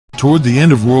Toward the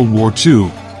end of World War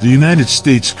II, the United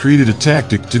States created a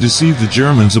tactic to deceive the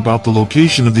Germans about the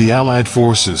location of the Allied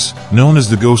forces, known as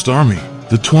the Ghost Army.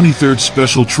 The 23rd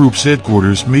Special Troops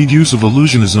Headquarters made use of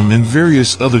illusionism and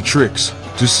various other tricks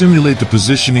to simulate the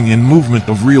positioning and movement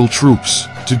of real troops.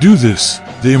 To do this,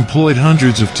 they employed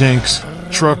hundreds of tanks,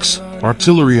 trucks,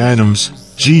 artillery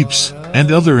items, jeeps, and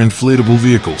other inflatable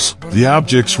vehicles. The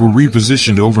objects were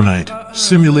repositioned overnight,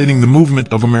 simulating the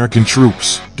movement of American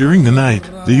troops. During the night,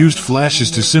 they used flashes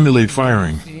to simulate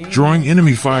firing, drawing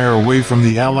enemy fire away from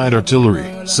the Allied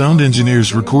artillery. Sound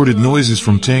engineers recorded noises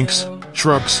from tanks,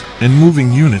 trucks, and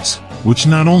moving units, which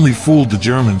not only fooled the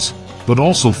Germans, but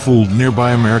also fooled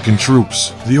nearby American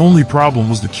troops. The only problem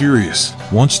was the curious.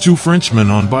 Once two Frenchmen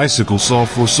on bicycles saw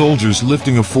four soldiers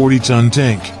lifting a 40-ton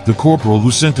tank. The corporal who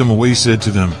sent them away said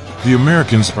to them, "The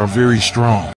Americans are very strong.